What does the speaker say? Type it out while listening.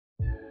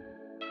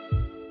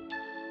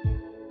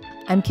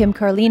I'm Kim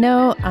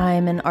Carlino.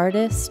 I'm an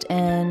artist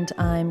and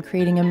I'm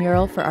creating a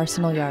mural for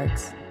Arsenal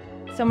Yards.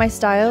 So my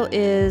style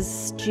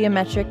is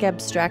geometric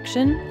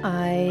abstraction.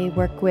 I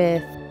work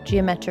with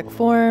geometric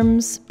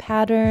forms,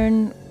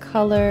 pattern,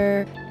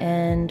 color,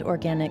 and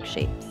organic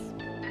shapes.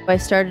 I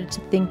started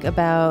to think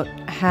about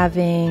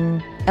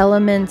having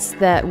elements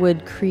that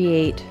would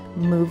create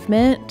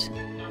movement.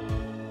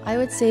 I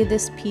would say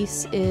this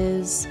piece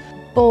is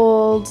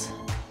bold,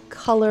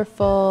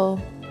 colorful,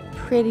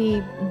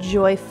 pretty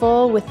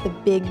joyful, with the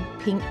big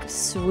pink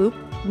swoop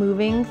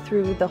moving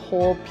through the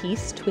whole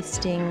piece,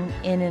 twisting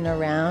in and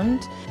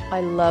around.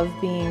 I love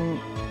being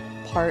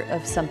part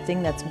of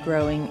something that's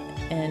growing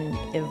and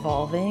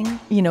evolving.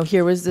 You know,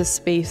 here was this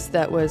space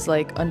that was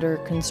like under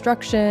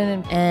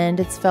construction, and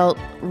it's felt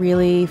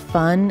really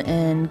fun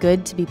and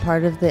good to be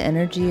part of the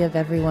energy of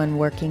everyone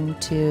working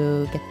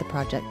to get the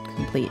project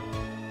complete.